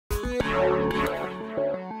Thanks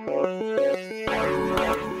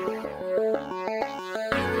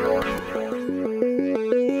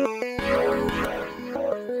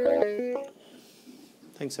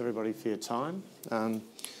everybody for your time.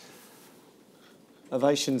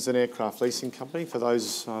 Avation's an aircraft leasing company. For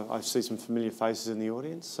those, I see some familiar faces in the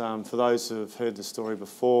audience. For those who have heard the story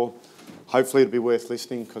before, hopefully it'll be worth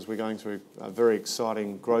listening because we're going through a very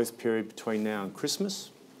exciting growth period between now and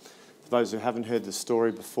Christmas. For those who haven't heard the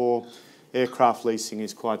story before, aircraft leasing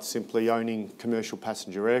is quite simply owning commercial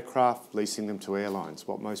passenger aircraft, leasing them to airlines.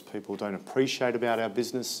 What most people don't appreciate about our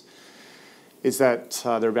business is that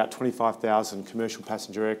there are about 25,000 commercial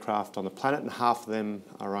passenger aircraft on the planet, and half of them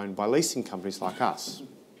are owned by leasing companies like us.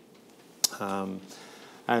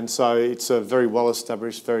 And so it's a very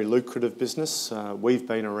well-established, very lucrative business. We've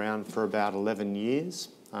been around for about 11 years.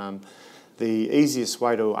 The easiest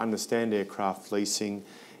way to understand aircraft leasing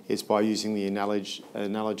is by using the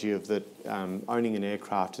analogy of that owning an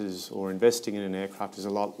aircraft or investing in an aircraft is a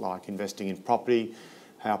lot like investing in property,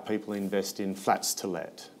 how people invest in flats to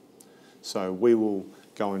let. So we will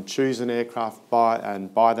go and choose an aircraft,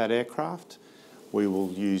 buy that aircraft. We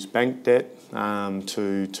will use bank debt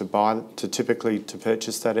to typically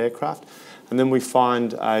purchase that aircraft, and then we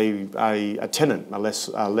find a tenant, a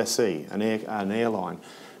lessee, an airline,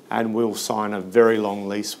 and we'll sign a very long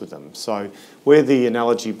lease with them. So where the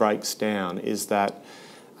analogy breaks down is that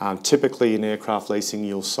typically in aircraft leasing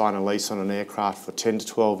you'll sign a lease on an aircraft for 10 to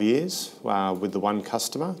 12 years with the one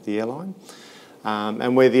customer, the airline.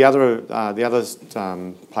 And where the other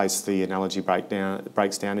place the analogy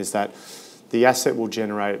breaks down is that the asset will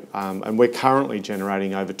generate, and we're currently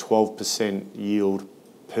generating over 12% yield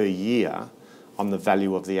per year on the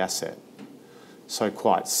value of the asset. So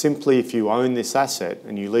quite simply, if you own this asset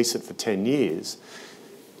and you lease it for 10 years,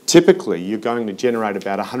 typically you're going to generate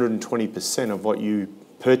about 120% of what you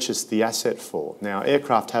purchased the asset for. Now,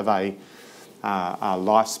 aircraft have a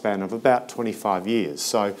lifespan of about 25 years.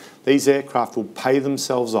 So these aircraft will pay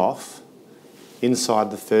themselves off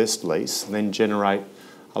inside the first lease and then generate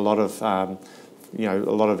a lot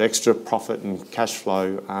of extra profit and cash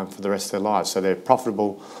flow for the rest of their lives. So they're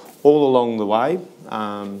profitable all along the way.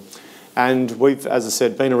 And we've, as I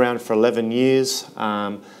said, been around for 11 years.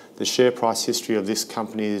 The share price history of this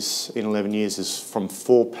company in 11 years is from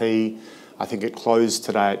 4p. I think it closed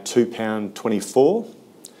today at £2.24.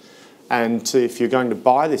 And if you're going to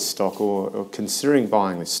buy this stock or considering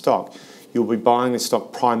buying this stock, you'll be buying this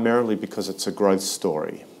stock primarily because it's a growth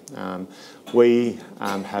story. We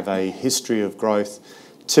have a history of growth,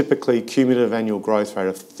 typically cumulative annual growth rate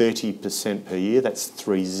of 30% per year. That's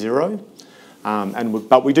 30.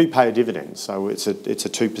 But we do pay a dividend, so it's a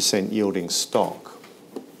 2% yielding stock.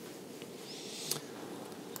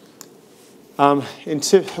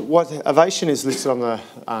 Avation is listed on the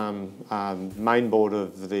main board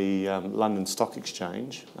of the London Stock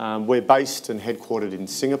Exchange. We're based and headquartered in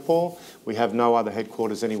Singapore. We have no other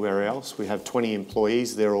headquarters anywhere else. We have 20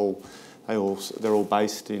 employees. They're all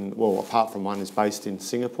based in, well, apart from one is based in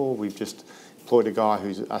Singapore. We've just employed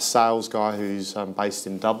a sales guy who's based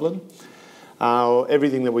in Dublin.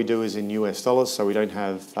 Everything that we do is in US dollars, so we don't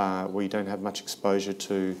have much exposure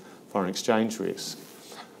to foreign exchange risk.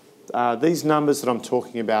 These numbers that I'm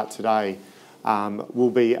talking about today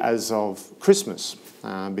will be as of Christmas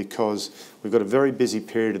because we've got a very busy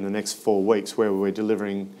period in the next 4 weeks where we're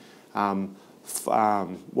delivering,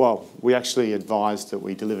 we actually advised that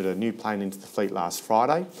we delivered a new plane into the fleet last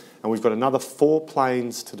Friday, and we've got another 4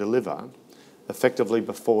 planes to deliver effectively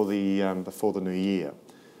before the new year.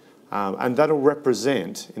 And that'll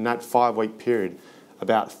represent, in that 5-week period,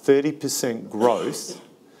 about 30% growth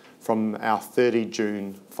from our 30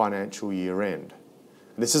 June financial year end.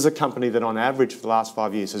 And this is a company that on average for the last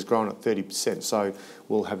 5 years has grown at 30%. So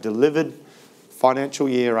we'll have delivered financial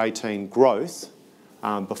year 18 growth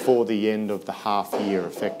before the end of the half year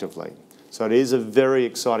effectively. So it is a very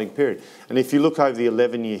exciting period. And if you look over the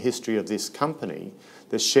 11-year history of this company,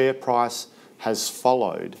 the share price has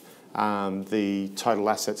followed the total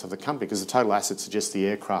assets of the company because the total assets are just the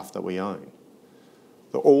aircraft that we own.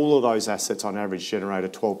 All of those assets on average generate a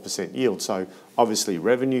 12% yield. So obviously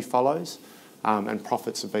revenue follows and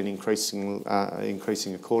profits have been increasing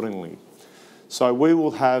accordingly. So we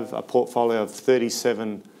will have a portfolio of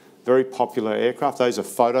 37 very popular aircraft. Those are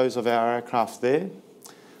photos of our aircraft there.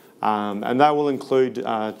 And that will include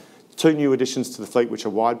 2 new additions to the fleet, which are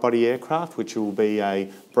wide-body aircraft, which will be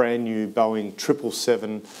a brand new Boeing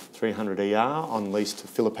 777-300ER on lease to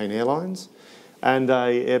Philippine Airlines, and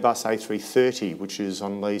a Airbus A330, which is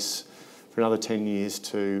on lease for another 10 years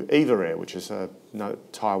to AVAP Air, which is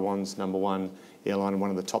Taiwan's #1 airline and one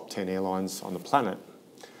of the top 10 airlines on the planet.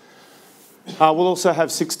 We'll also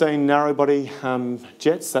have 16 narrow-body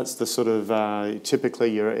jets. That's the sort of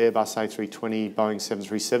typically your Airbus A320, Boeing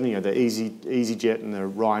 737, the EasyJet and the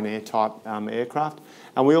Ryanair type aircraft.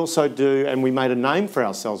 And we also do, and we made a name for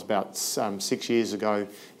ourselves about 6 years ago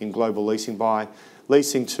in global leasing by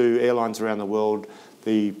leasing to airlines around the world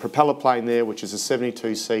the propeller plane there, which is a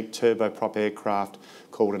 72-seat turboprop aircraft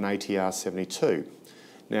called an ATR 72.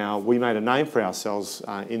 Now, we made a name for ourselves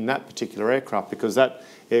in that particular aircraft because that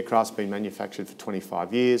aircraft's been manufactured for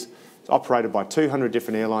 25 years. It's operated by 200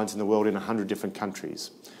 different airlines in the world in 100 different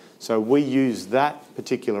countries. So we use that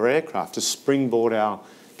particular aircraft to springboard our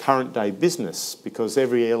current day business because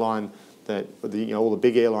every airline that, all the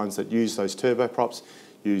big airlines that use those turboprops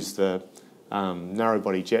use the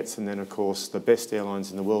narrow-body jets, and then of course the best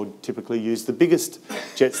airlines in the world typically use the biggest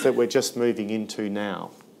jets that we're just moving into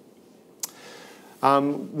now.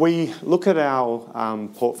 We look at our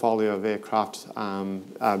portfolio of aircraft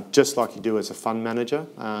just like you do as a fund manager,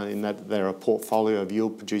 in that they're a portfolio of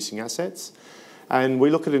yield-producing assets, and we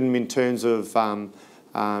look at them in terms of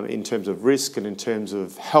risk and in terms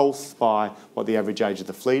of health by what the average age of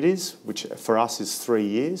the fleet is, which for us is 3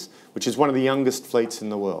 years, which is one of the youngest fleets in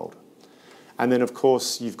the world. And then, of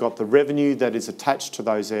course, you've got the revenue that is attached to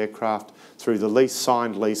those aircraft through the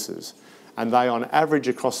signed leases. And they, on average,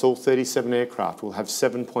 across all 37 aircraft, will have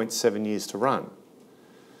 7.7 years to run.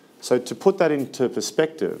 So to put that into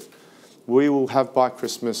perspective, we will have by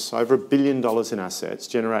Christmas over $1 billion in assets,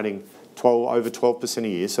 generating over 12% a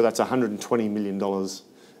year. So that's $120 million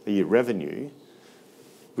a year revenue,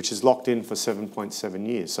 which is locked in for 7.7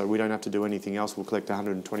 years. So we don't have to do anything else. We'll collect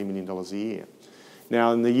 $120 million a year.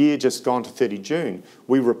 Now, in the year just gone to 30 June,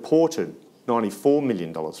 we reported $94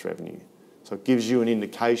 million revenue. So it gives you an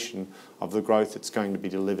indication of the growth that's going to be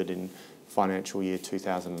delivered in financial year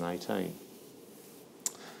 2018.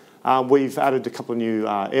 We've added a couple of new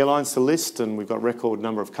airlines to the list, and we've got a record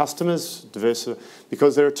number of customers,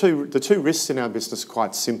 because there are the two risks in our business are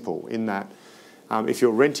quite simple in that if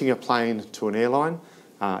you're renting a plane to an airline,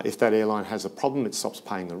 if that airline has a problem, it stops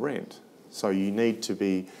paying the rent. So you need to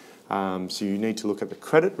look at the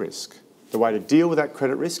credit risk. The way to deal with that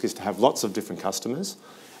credit risk is to have lots of different customers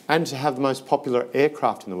and to have the most popular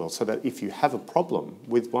aircraft in the world so that if you have a problem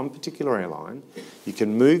with one particular airline, you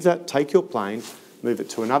can take your plane, move it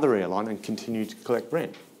to another airline and continue to collect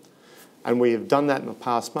rent. And we have done that in the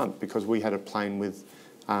past month because we had a plane with,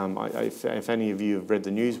 if any of you have read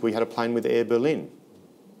the news, we had a plane with Air Berlin.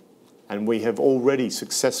 And we have already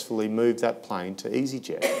successfully moved that plane to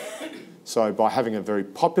EasyJet. So by having a very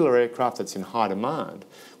popular aircraft that's in high demand,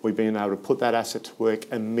 we've been able to put that asset to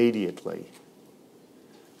work immediately.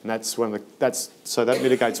 And so that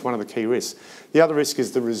mitigates one of the key risks. The other risk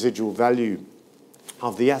is the residual value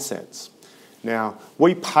of the assets. Now,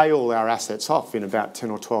 we pay all our assets off in about 10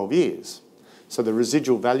 or 12 years. So the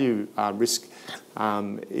residual value risk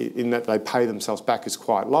in that they pay themselves back is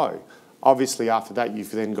quite low. Obviously, after that, you've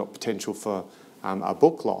then got potential for a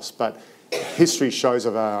book loss. But history shows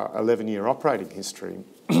of our 11-year operating history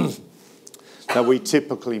that we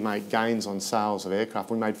typically make gains on sales of aircraft.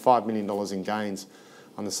 We made $5 million in gains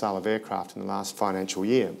on the sale of aircraft in the last financial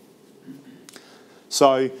year.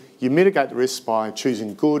 So you mitigate the risk by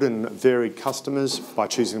choosing good and varied customers, by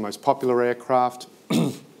choosing the most popular aircraft.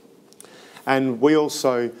 And we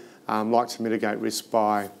also like to mitigate risk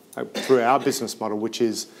through our business model, which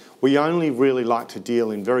is we only really like to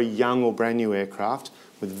deal in very young or brand new aircraft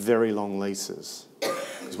with very long leases,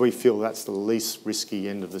 because we feel that's the least risky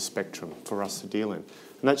end of the spectrum for us to deal in. And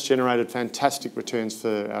that's generated fantastic returns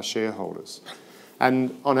for our shareholders.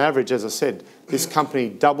 And on average, as I said, this company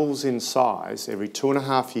doubles in size every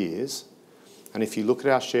 2.5 years. And if you look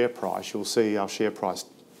at our share price, you'll see our share price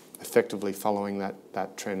effectively following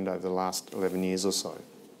that trend over the last 11 years or so.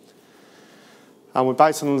 We're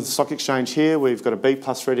based on the stock exchange here. We've got a B+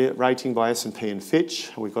 rating by S&P and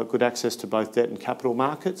Fitch. We've got good access to both debt and capital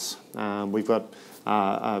markets. We've got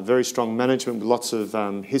a very strong management with lots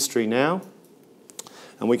of history now.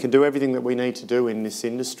 And we can do everything that we need to do in this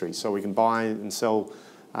industry. So we can buy and sell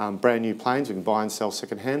brand new planes. We can buy and sell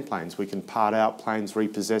second-hand planes. We can part out planes,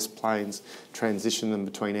 repossess planes, transition them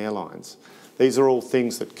between airlines. These are all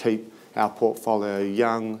things that keep our portfolio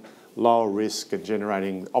young, lower risk and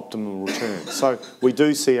generating optimal returns. So we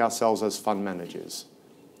do see ourselves as fund managers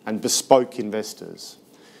and bespoke investors.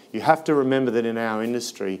 You have to remember that in our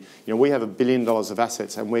industry, we have $1 billion of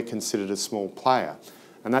assets and we're considered a small player.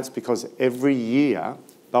 And that's because every year,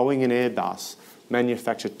 Boeing and Airbus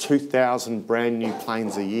manufacture 2,000 brand new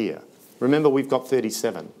planes a year. Remember, we've got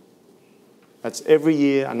 37. That's every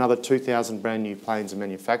year another 2,000 brand new planes are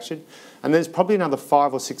manufactured. And there's probably another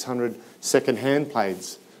 500 or 600 second-hand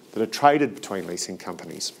planes that are traded between leasing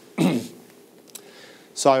companies.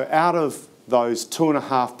 So out of those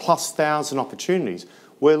 2,500+ opportunities,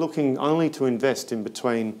 we're looking only to invest in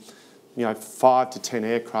between 5 to 10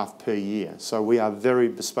 aircraft per year. So we are very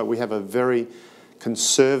bespoke. We have a very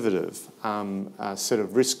conservative set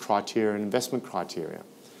of risk criteria and investment criteria.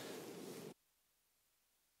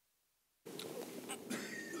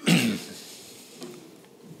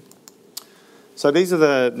 So these are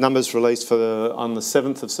the numbers released on the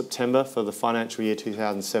 7th of September for the financial year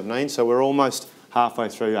 2017. So we're almost halfway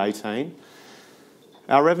through 18.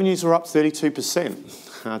 Our revenues were up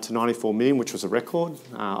 32% to 94 million, which was a record.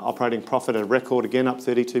 Operating profit, a record again, up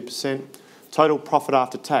 32%. Total profit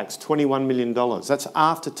after tax, $21 million. That's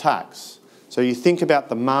after tax. So you think about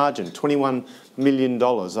the margin, $21 million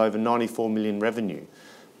over 94 million revenue.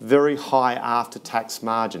 Very high after-tax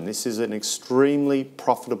margin. This is an extremely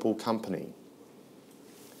profitable company.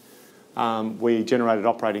 We generated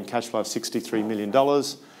operating cash flow of $63 million.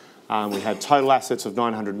 We had total assets of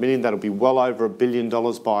 $900 million. That'll be well over $1 billion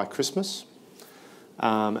by Christmas.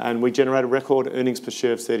 And we generated record earnings per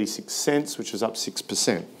share of 36 cents, which was up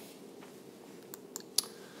 6%.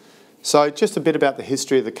 So just a bit about the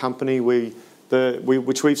history of the company,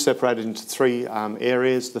 which we've separated into three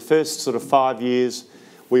areas. The first sort of 5 years,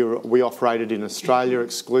 we operated in Australia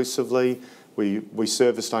exclusively. We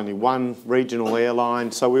serviced only one regional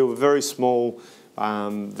airline, so we were very small,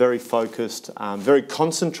 very focused, very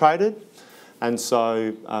concentrated, and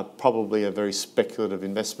so probably a very speculative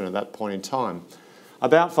investment at that point in time.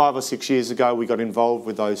 About 5 or 6 years ago, we got involved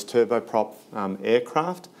with those turboprop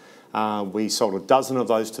aircraft. We sold a dozen of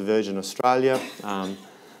those to Virgin Australia,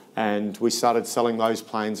 and we started selling those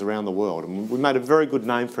planes around the world. And we made a very good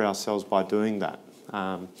name for ourselves by doing that.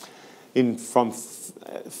 From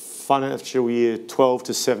financial year 12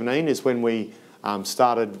 to 17 is when we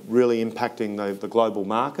started really impacting the global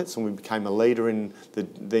markets, and we became a leader in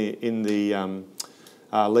the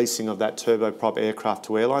leasing of that turboprop aircraft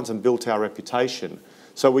to airlines and built our reputation.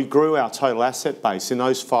 So we grew our total asset base in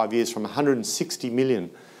those 5 years from 160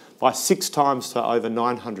 million by 6 times to over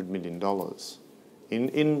 $900 million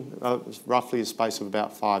in roughly a space of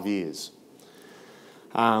about 5 years.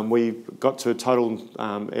 We got to a total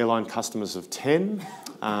airline customers of 10,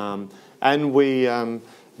 and we,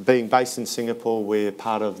 being based in Singapore, we're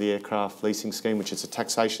part of the aircraft leasing scheme, which is a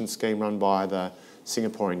taxation scheme run by the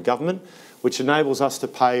Singaporean government, which enables us to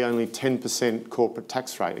pay only 10% corporate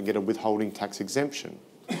tax rate and get a withholding tax exemption,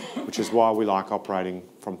 which is why we like operating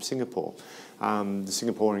from Singapore. The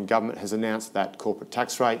Singaporean government has announced that corporate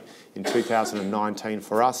tax rate in 2019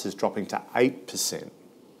 for us is dropping to 8%.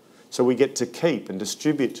 So we get to keep and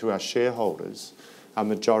distribute to our shareholders a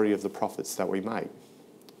majority of the profits that we make.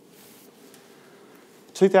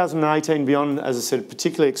 2018 beyond, as I said, a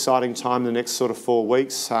particularly exciting time, the next sort of 4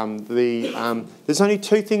 weeks. There's only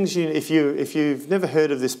two things, if you've never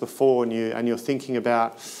heard of this before and you're thinking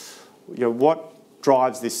about what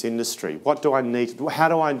drives this industry, how do I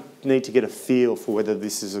need to get a feel for whether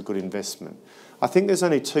this is a good investment? I think there's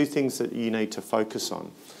only two things that you need to focus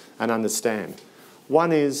on and understand.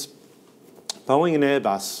 One is Boeing and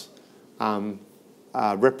Airbus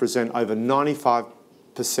represent over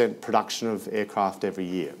 95% production of aircraft every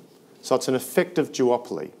year. So it's an effective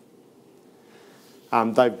duopoly.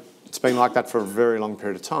 It's been like that for a very long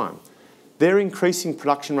period of time. They're increasing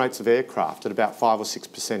production rates of aircraft at about 5 or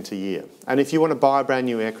 6% a year. And if you want to buy a brand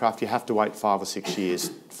new aircraft, you have to wait 5 or 6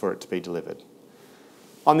 years for it to be delivered.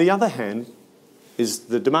 On the other hand is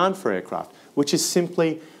the demand for aircraft, which is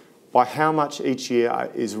simply by how much each year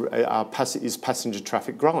is passenger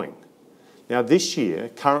traffic growing. Now this year,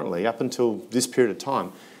 currently, up until this period of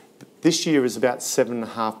time, this year is about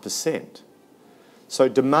 7.5%. So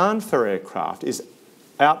demand for aircraft is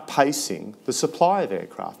outpacing the supply of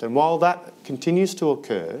aircraft. And while that continues to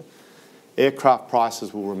occur, aircraft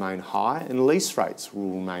prices will remain high and lease rates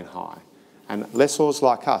will remain high. And lessors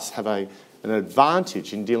like us have an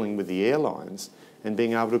advantage in dealing with the airlines and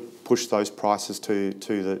being able to push those prices to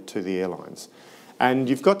the airlines. And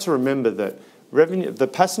you've got to remember that the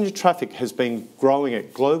passenger traffic has been growing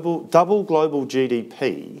at double global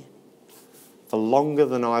GDP for longer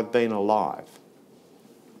than I've been alive.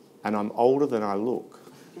 And I'm older than I look.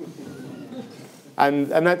 And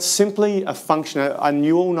that's simply a function, and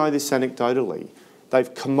you all know this anecdotally,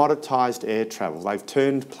 they've commoditised air travel. They've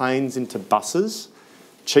turned planes into buses,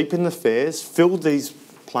 cheapened the fares, filled these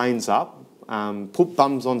planes up, put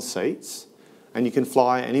bums on seats, and you can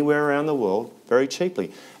fly anywhere around the world very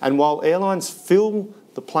cheaply. And while airlines fill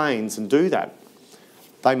the planes and do that,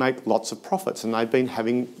 they make lots of profits, and they've been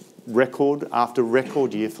having record after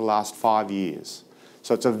record year for the last 5 years.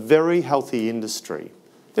 So it's a very healthy industry,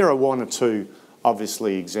 There are one or two,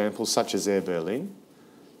 obviously, examples, such as Air Berlin,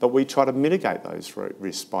 but we try to mitigate those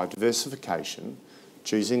risks by diversification,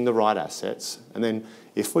 choosing the right assets, and then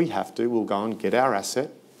if we have to, we'll go and get our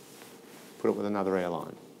asset, put it with another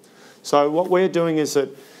airline. So what we're doing is that,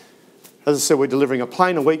 as I said, we're delivering a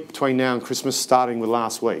plane a week between now and Christmas, starting with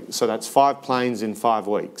last week. So that's 5 planes in 5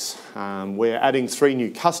 weeks. We're adding 3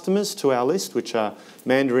 new customers to our list, which are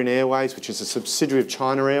Mandarin Airways, which is a subsidiary of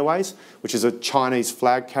China Airways, which is a Chinese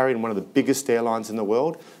flag carrier and one of the biggest airlines in the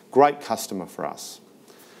world. Great customer for us.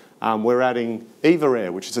 We're adding AVAP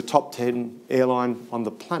Air, which is a top 10 airline on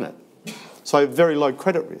the planet. So very low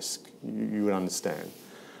credit risk, you would understand.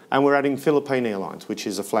 And we're adding Philippine Airlines, which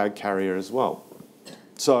is a flag carrier as well.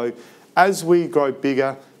 So as we grow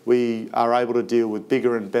bigger, we are able to deal with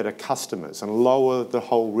bigger and better customers and lower the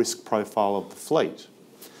whole risk profile of the fleet.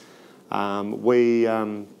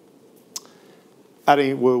 We'll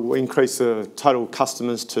increase the total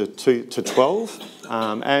customers to 12,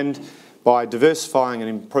 and by diversifying and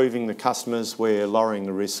improving the customers, we're lowering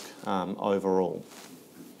the risk overall.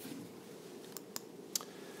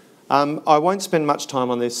 I won't spend much time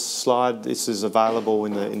on this slide. This is available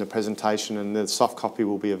in the presentation, and the soft copy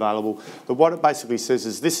will be available. But what it basically says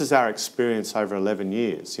is this is our experience over 11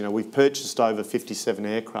 years. You know, we've purchased over 57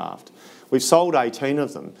 aircraft. We've sold 18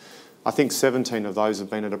 of them. I think 17 of those have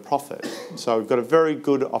been at a profit. So we've got a very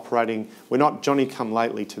good operating. We're not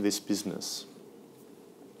Johnny-come-lately to this business.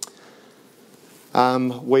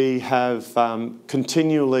 We have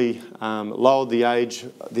continually lowered the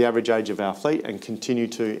average age of our fleet and continue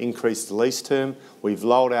to increase the lease term. We've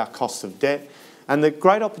lowered our cost of debt. And the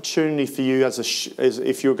great opportunity for you as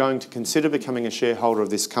if you're going to consider becoming a shareholder of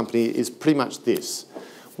this company is pretty much this.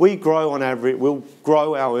 We'll grow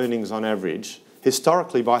our earnings on average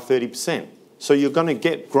historically by 30%. So you're going to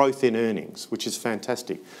get growth in earnings, which is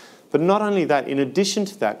fantastic. But not only that, in addition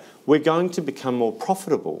to that, we're going to become more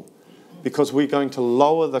profitable, because we're going to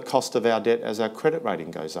lower the cost of our debt as our credit rating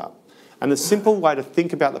goes up. And the simple way to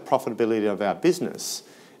think about the profitability of our business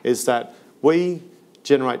is that we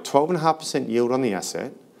generate 12.5% yield on the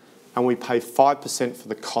asset and we pay 5% for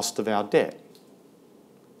the cost of our debt,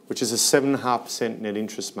 which is a 7.5% net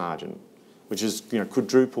interest margin, which is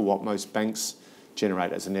quadruple what most banks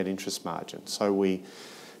generate as a net interest margin. So we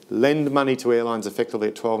lend money to airlines effectively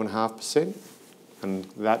at 12.5%, and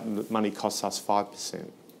that money costs us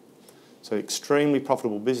 5%. So extremely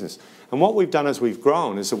profitable business. And what we've done as we've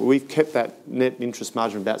grown is that we've kept that net interest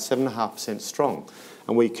margin about 7.5% strong.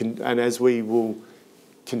 And as we will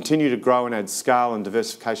continue to grow and add scale and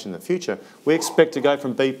diversification in the future, we expect to go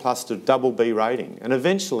from B+ to double B rating and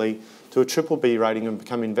eventually to a triple B rating and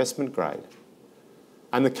become investment grade.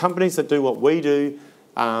 And the companies that do what we do,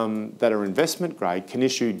 that are investment grade, can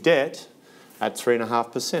issue debt at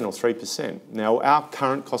 3.5% or 3%. Now, our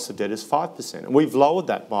current cost of debt is 5%, and we've lowered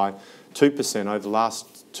that by 2% over the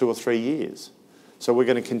last 2 or 3 years. So we're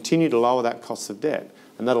going to continue to lower that cost of debt,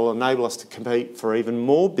 and that'll enable us to compete for even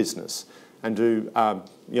more business and do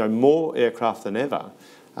more aircraft than ever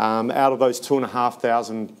out of those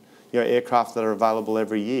 2,500 aircraft that are available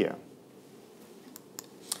every year.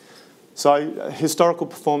 So historical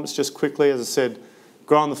performance, just quickly, as I said,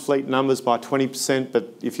 grown the fleet numbers by 20%,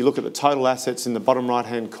 but if you look at the total assets in the bottom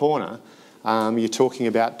right-hand corner, you're talking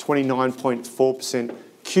about 29.4%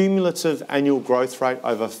 cumulative annual growth rate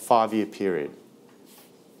over a 5-year period.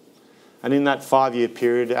 And in that 5-year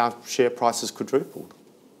period, our share price has quadrupled.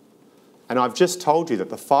 And I've just told you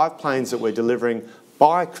that the 5 planes that we're delivering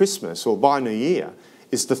by Christmas or by New Year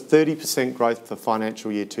is the 30% growth for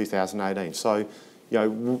financial year 2018. So,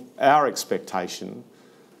 our expectation,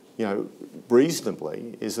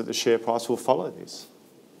 reasonably, is that the share price will follow this.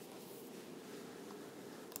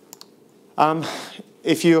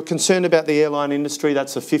 If you're concerned about the airline industry,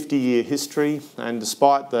 that's a 50-year history, and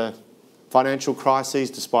despite the financial crises,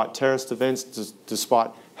 despite terrorist events, despite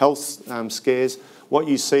health scares, what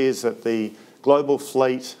you see is that the global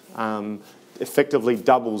fleet effectively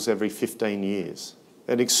doubles every 15 years.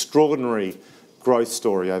 An extraordinary growth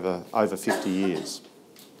story over 50 years.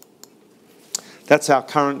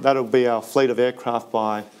 That'll be our fleet of aircraft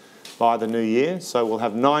by the new year. So we'll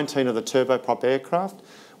have 19 of the turboprop aircraft.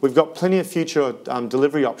 We've got plenty of future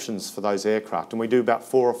delivery options for those aircraft, and we do about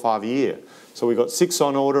 4 or 5 a year. So we've got 6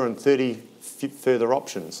 on order and 30 further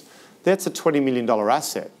options. That's a $20 million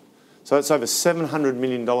asset. So that's over $700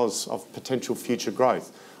 million of potential future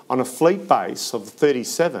growth. On a fleet base of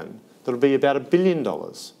 37, that'll be about $1 billion.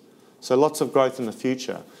 So lots of growth in the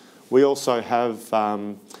future. We also have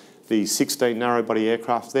the 16 narrow-body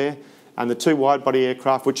aircraft there and the 2 wide-body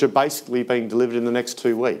aircraft, which are basically being delivered in the next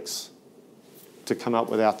 2 weeks to come up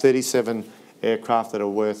with our 37 aircraft that are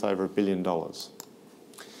worth over $1 billion.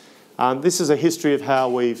 This is a history of how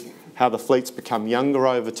the fleet's become younger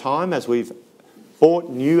over time as we've bought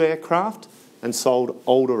new aircraft and sold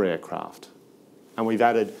older aircraft. And we've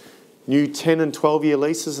added new 10 and 12-year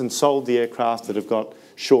leases and sold the aircraft that have got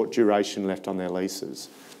short duration left on their leases.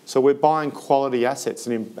 So we're buying quality assets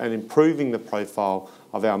and improving the profile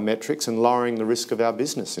of our metrics and lowering the risk of our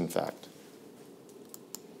business, in fact.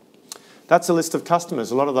 That's a list of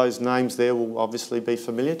customers. A lot of those names there will obviously be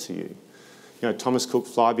familiar to you. You know, Thomas Cook,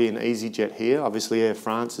 Flybe and EasyJet here. Obviously Air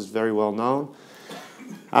France is very well known.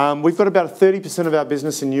 We've got about 30% of our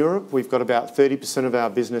business in Europe. We've got about 30% of our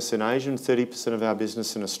business in Asia and 30% of our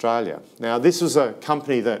business in Australia. Now, this was a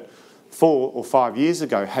company that 4 or 5 years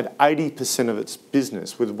ago had 80% of its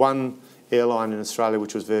business with one airline in Australia,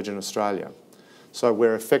 which was Virgin Australia. So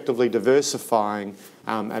we're effectively diversifying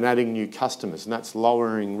and adding new customers, and that's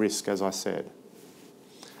lowering risk, as I said.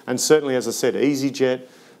 And certainly, as I said, EasyJet,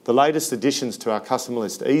 the latest additions to our customer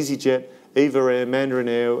list, EasyJet, AVAP Air, Mandarin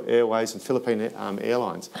Airways and Philippine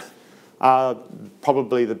Airlines are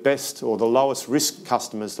probably the best or the lowest risk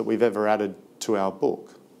customers that we've ever added to our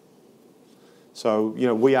book. So, you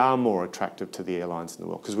know, we are more attractive to the airlines in the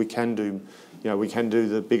world because we can do, we can do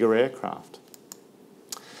the bigger aircraft.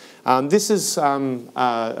 This is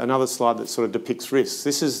another slide that sort of depicts risks.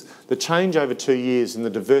 This is the change over 2 years in the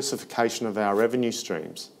diversification of our revenue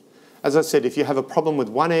streams. As I said, if you have a problem with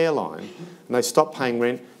one airline and they stop paying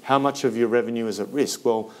rent, how much of your revenue is at risk?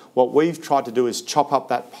 Well, what we've tried to do is chop up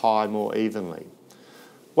that pie more evenly.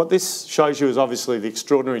 What this shows you is obviously the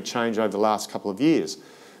extraordinary change over the last couple of years.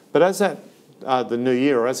 But as at the new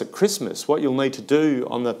year or as at Christmas, what you'll need to do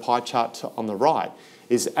on the pie chart on the right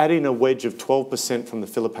is add in a wedge of 12% from the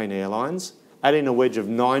Philippine Airlines, add in a wedge of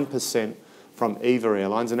 9% from AVAP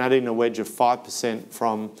Airlines, and add in a wedge of 5%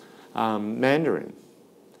 from Mandarin.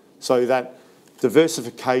 So that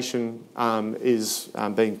diversification is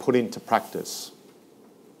being put into practice.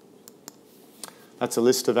 That's a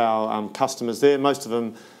list of our customers there. Most of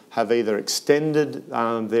them have either extended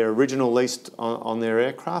their original lease on their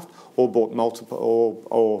aircraft or bought multiple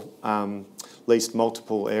or leased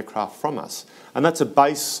multiple aircraft from us. And that's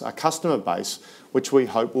a customer base which we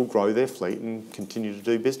hope will grow their fleet and continue to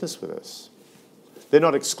do business with us. They're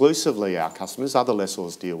not exclusively our customers, other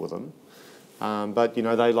lessors deal with them. But, you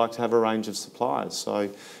know, they like to have a range of suppliers,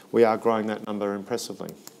 so we are growing that number impressively.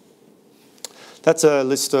 That's a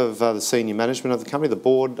list of the senior management of the company, the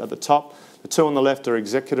board at the top. The two on the left are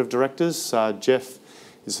executive directors. Jeff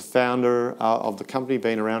is the founder of the company,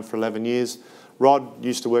 been around for 11 years. Rod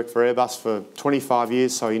used to work for Airbus for 25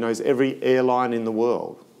 years, so he knows every airline in the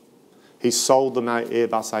world. He's sold them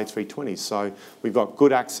Airbus A320s, so we've got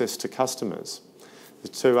good access to customers. The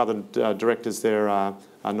two other directors there are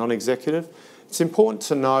non-executive. It's important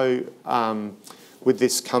to know with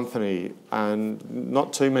this company, and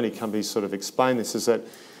not too many companies sort of explain this, is that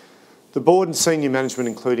the board and senior management,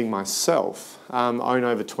 including myself, own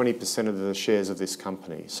over 20% of the shares of this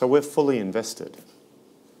company. So we're fully invested.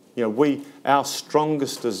 You know, our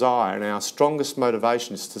strongest desire and our strongest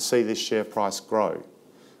motivation is to see this share price grow,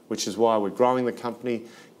 which is why we're growing the company,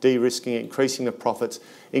 de-risking it, increasing the profits,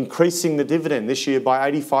 increasing the dividend this year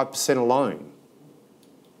by 85% alone.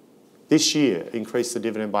 This year, increased the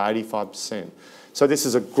dividend by 85%. So this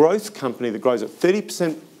is a growth company that grows at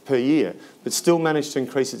 30% per year, but still managed to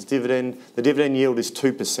increase its dividend. The dividend yield is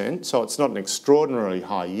 2%, so it's not an extraordinarily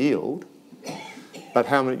high yield. But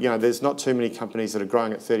how many, there's not too many companies that are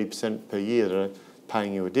growing at 30% per year that are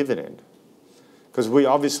paying you a dividend. Because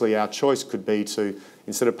obviously our choice could be to,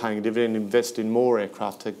 instead of paying a dividend, invest in more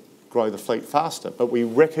aircraft to grow the fleet faster. But we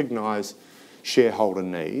recognise shareholder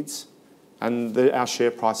needs, and our share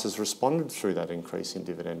price has responded through that increase in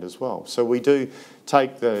dividend as well. So we do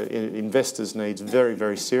take the investors' needs very,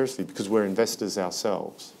 very seriously because we're investors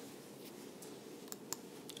ourselves.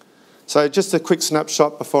 So just a quick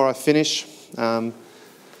snapshot before I finish.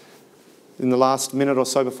 In the last minute or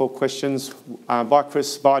so before questions,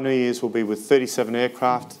 by New Year's we'll be with 37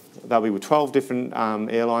 aircraft. They'll be with 12 different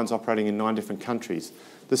airlines operating in 9 different countries.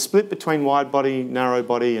 The split between wide body, narrow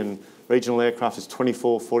body and regional aircraft is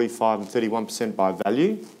 24, 45 and 31% by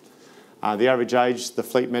value. The average age, the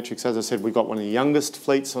fleet metrics, as I said, we've got one of the youngest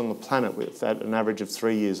fleets on the planet at an average of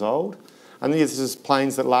 3 years old. And this is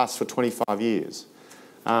planes that last for 25 years.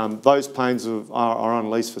 Those planes are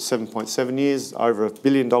on lease for 7.7 years, over $1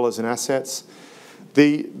 billion in assets.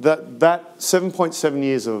 That 7.7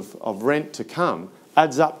 years of rent to come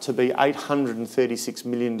adds up to be $836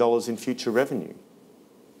 million in future revenue.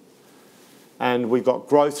 And we've got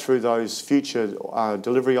growth through those future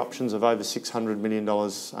delivery options of over $600 million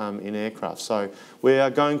in aircraft. So we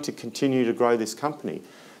are going to continue to grow this company.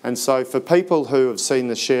 And so for people who have seen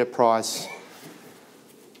the share price,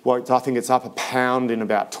 well, I think it's up £1 in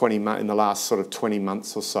about in the last sort of 20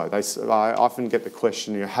 months or so. I often get the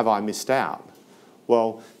question, have I missed out?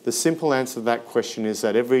 Well, the simple answer to that question is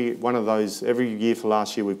that every year for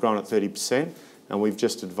last year we've grown at 30%, and we've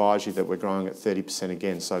just advised you that we're growing at 30%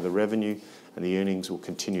 again. So the revenue and the earnings will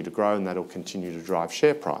continue to grow, and that'll continue to drive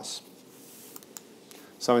share price.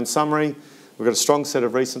 So in summary, we've got a strong set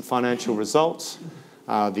of recent financial results.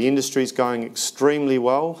 The industry's going extremely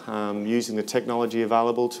well, using the technology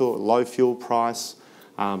available to it, low fuel price,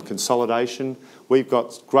 consolidation. We've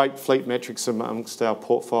got great fleet metrics amongst our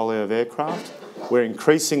portfolio of aircraft. We're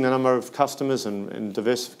increasing the number of customers and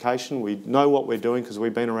diversification. We know what we're doing because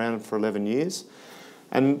we've been around for 11 years.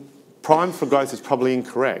 And prime for growth is probably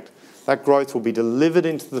incorrect. That growth will be delivered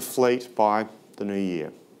into the fleet by the new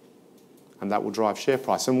year, and that will drive share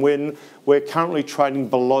price. And when we're currently trading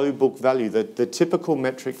below book value, the typical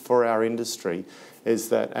metric for our industry is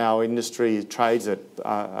that our industry trades at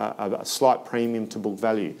a slight premium to book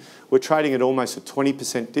value. We're trading at almost a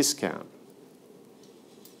 20% discount.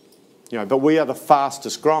 But we are the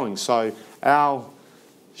fastest growing, so our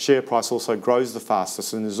share price also grows the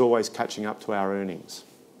fastest and is always catching up to our earnings.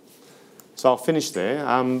 So I'll finish there.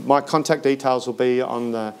 My contact details will be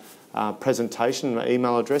on the presentation, my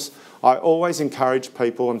email address. I always encourage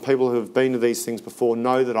people, and people who have been to these things before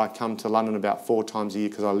know that I come to London about 4 times a year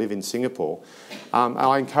because I live in Singapore.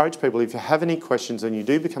 I encourage people, if you have any questions and you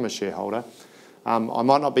do become a shareholder, I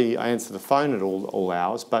might not be answer the phone at all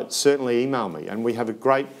hours, but certainly email me. And we have a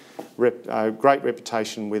great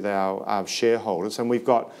reputation with our shareholders, and we've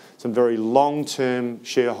got some very long-term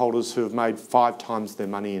shareholders who have made 5 times their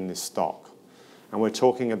money in this stock. And we're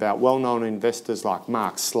talking about well-known investors like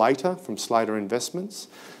Mark Slater from Slater Investments.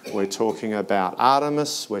 We're talking about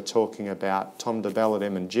Artemis. We're talking about Tom DeBell at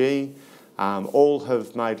M&G. All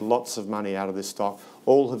have made lots of money out of this stock.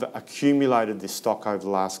 All have accumulated this stock over the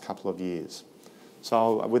last couple of years.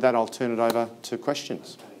 So with that, I'll turn it over to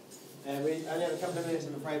questions. We only have a couple of minutes,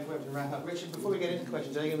 I'm afraid, before we have to wrap up. Richard, before we get into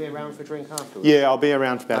questions, are you going to be around for a drink afterwards? Yeah, I'll be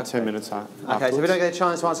around for about 10 minutes afterwards. Okay, so if we don't get a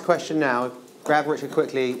chance to answer a question now, grab Richard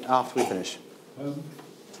quickly after we finish.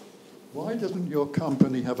 Why doesn't your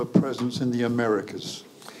company have a presence in the Americas?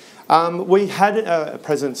 We had a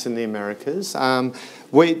presence in the Americas. Part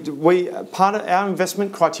of our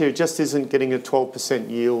investment criteria just isn't getting a 12%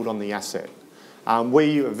 yield on the asset.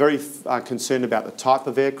 We are very concerned about the type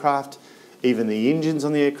of aircraft, even the engines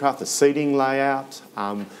on the aircraft, the seating layout,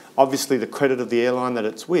 obviously the credit of the airline that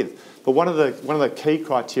it's with. But one of the key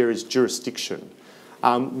criteria is jurisdiction.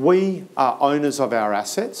 We are owners of our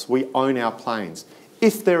assets. We own our planes.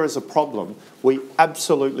 If there is a problem, we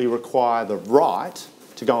absolutely require the right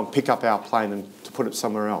to go and pick up our plane and to put it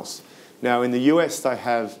somewhere else. Now, in the US, they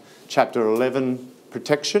have Chapter 11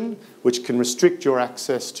 protection, which can restrict your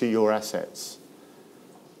access to your assets.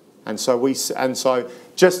 And so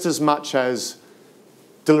just as much as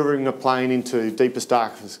delivering a plane into deepest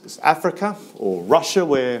darkest Africa or Russia,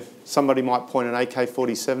 where somebody might point an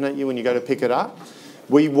AK-47 at you when you go to pick it up,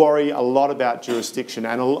 we worry a lot about jurisdiction,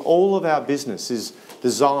 and all of our business is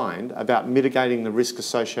designed about mitigating the risk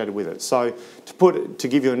associated with it. So to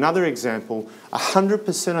give you another example,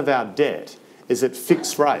 100% of our debt is at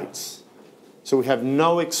fixed rates. So we have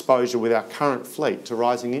no exposure with our current fleet to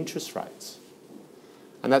rising interest rates.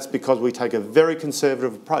 And that's because we take a very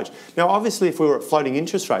conservative approach. Now, obviously, if we were at floating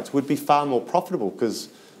interest rates, we'd be far more profitable because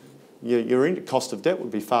your cost of debt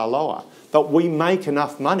would be far lower. But we make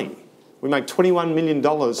enough money. We make $21 million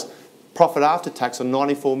profit after tax on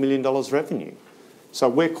 $94 million revenue. So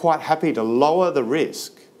we're quite happy to lower the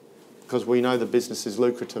risk because we know the business is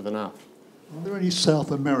lucrative enough. Are there any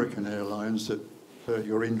South American airlines that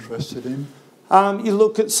you're interested in? You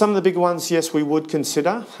look at some of the big ones, yes, we would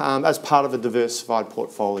consider as part of a diversified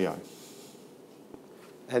portfolio.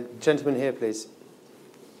 Gentleman here, please.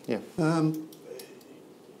 Yeah.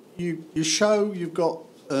 You show you've got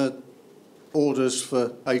orders for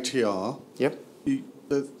ATR. Yep.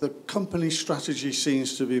 The company strategy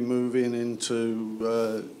seems to be moving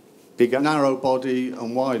into bigger, narrow body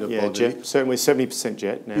and wider body. Jet. Certainly 70%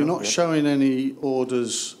 jet now. You're not showing any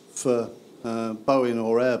orders for Boeing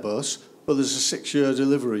or Airbus, but there's a 6-year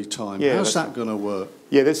delivery time. Yeah, how's that going to work?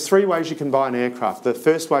 Yeah, there's 3 ways you can buy an aircraft. The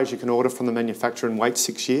first way is you can order from the manufacturer and wait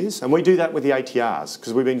 6 years. And we do that with the ATRs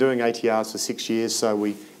because we've been doing ATRs for 6 years,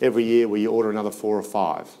 so every year we order another 4 or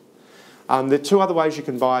 5. The 2 other ways you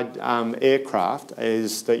can buy aircraft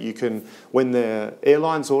is that you can, when the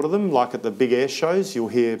airlines order them, like at the big air shows, you'll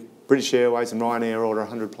hear British Airways and Ryanair order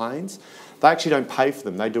 100 planes, they actually don't pay for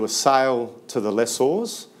them. They do a sale to the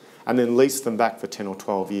lessors and then lease them back for 10 or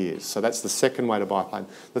 12 years. So that's the second way to buy a plane.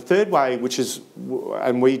 The third way, which is,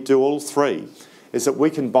 and we do all three, is that we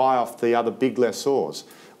can buy off the other big lessors.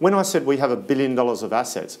 When I said we have $1 billion of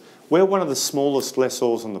assets, we're one of the smallest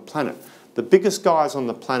lessors on the planet. The biggest guys on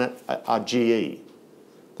the planet are GE.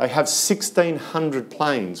 They have 1,600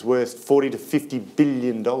 planes worth $40 to $50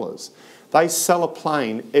 billion. They sell a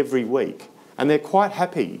plane every week, and they're quite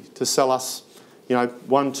happy to sell us, you know,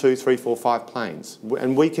 1, 2, 3, 4, 5 planes,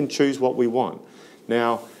 and we can choose what we want.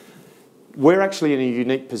 Now, we're actually in a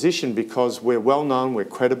unique position because we're well known, we're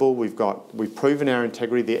credible, we've proven our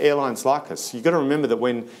integrity. The airlines like us. You've got to remember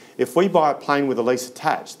that if we buy a plane with a lease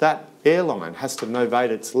attached, that airline has to novate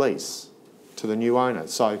its lease to the new owner.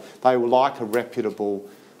 So they will like a reputable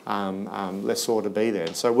lessor to be there.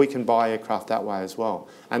 And so we can buy aircraft that way as well.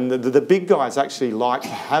 And the big guys actually like to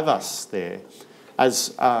have us there as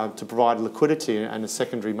to provide liquidity and a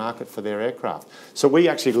secondary market for their aircraft. So we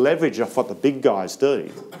actually leverage off what the big guys do.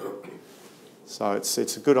 So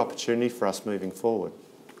it's a good opportunity for us moving forward.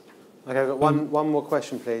 Okay, I've got one more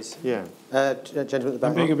question, please. Yeah. Gentleman at the back.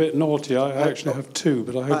 I'm being a bit naughty. I actually have two,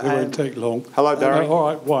 but I hope they won't take long. Hello, Barry. All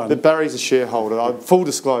right, one. Barry's a shareholder. Full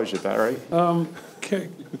disclosure, Barry.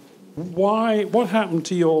 What happened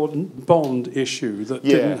to your bond issue that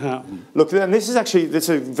didn't happen? Look, and that's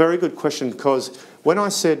a very good question, because when I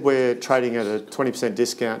said we're trading at a 20%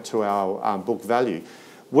 discount to our book value,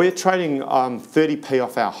 we're trading 30p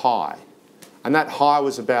off our high. And that high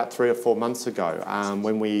was about 3 or 4 months ago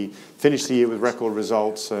when we finished the year with record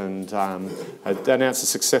results and announced a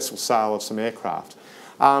successful sale of some aircraft.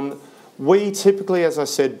 We typically, as I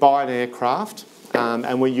said, buy an aircraft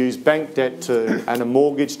and we use bank debt and a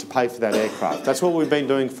mortgage to pay for that aircraft. That's what we've been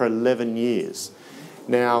doing for 11 years.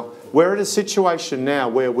 Now, we're at a situation now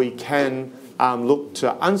where we can look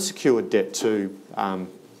to unsecured debt to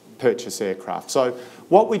purchase aircraft. So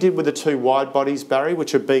what we did with the 2 wide bodies, Barry,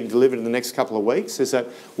 which are being delivered in the next couple of weeks, is that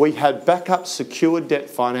we had backup secured debt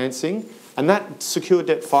financing, and that secured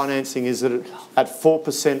debt financing is at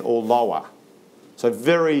 4% or lower. So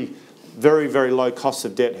very, very, very low cost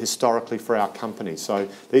of debt historically for our company. So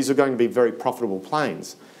these are going to be very profitable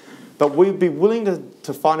planes. But we'd be willing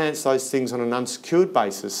to finance those things on an unsecured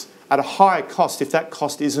basis at a higher cost if that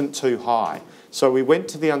cost isn't too high. So we went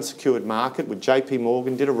to the unsecured market with JP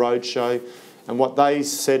Morgan, did a roadshow, and what they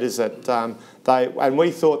said is that and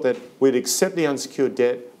we thought that we'd accept the unsecured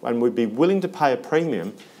debt and we'd be willing to pay a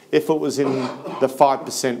premium if it was in the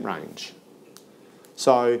 5% range.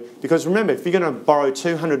 So, because remember, if you're going to borrow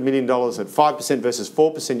 $200 million at 5% versus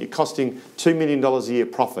 4%, you're costing $2 million a year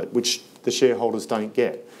profit, which the shareholders don't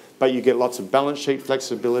get. But you get lots of balance sheet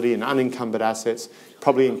flexibility and unencumbered assets,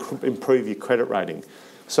 probably improve your credit rating.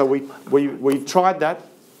 So we tried that.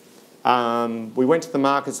 We went to the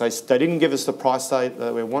markets. They didn't give us the price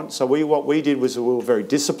that we want. So what we did was we were very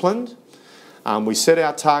disciplined. We set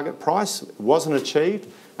our target price. It wasn't achieved.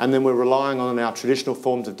 And then we're relying on our traditional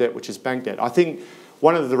forms of debt, which is bank debt. I think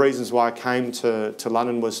one of the reasons why I came to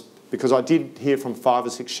London was because I did hear from 5 or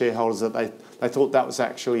 6 shareholders that they thought that was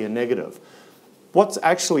actually a negative. What's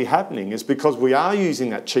actually happening is because we are using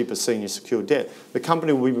that cheaper senior secured debt, the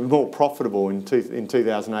company will be more profitable in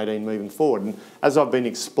 2018 moving forward. And as I've been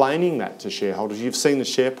explaining that to shareholders, you've seen the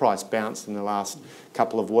share price bounce in the last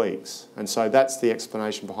couple of weeks. And so that's the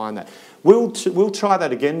explanation behind that. We'll try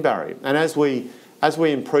that again, Barry. And as we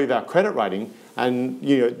improve our credit rating, and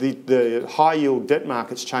you know the high yield debt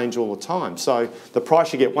markets change all the time. So the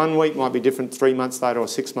price you get 1 week might be different 3 months later or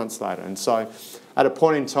 6 months later. And so at a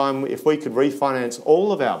point in time, if we could refinance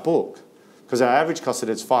all of our book, because our average cost of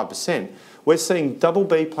debt is 5%, we're seeing double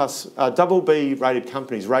B rated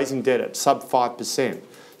companies raising debt at sub 5%.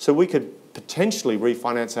 So we could potentially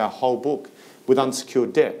refinance our whole book with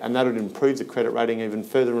unsecured debt, and that would improve the credit rating even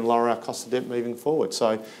further and lower our cost of debt moving forward.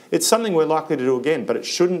 So it's something we're likely to do again, but it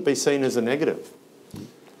shouldn't be seen as a negative.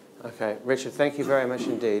 Okay, Richard, thank you very much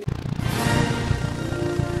indeed.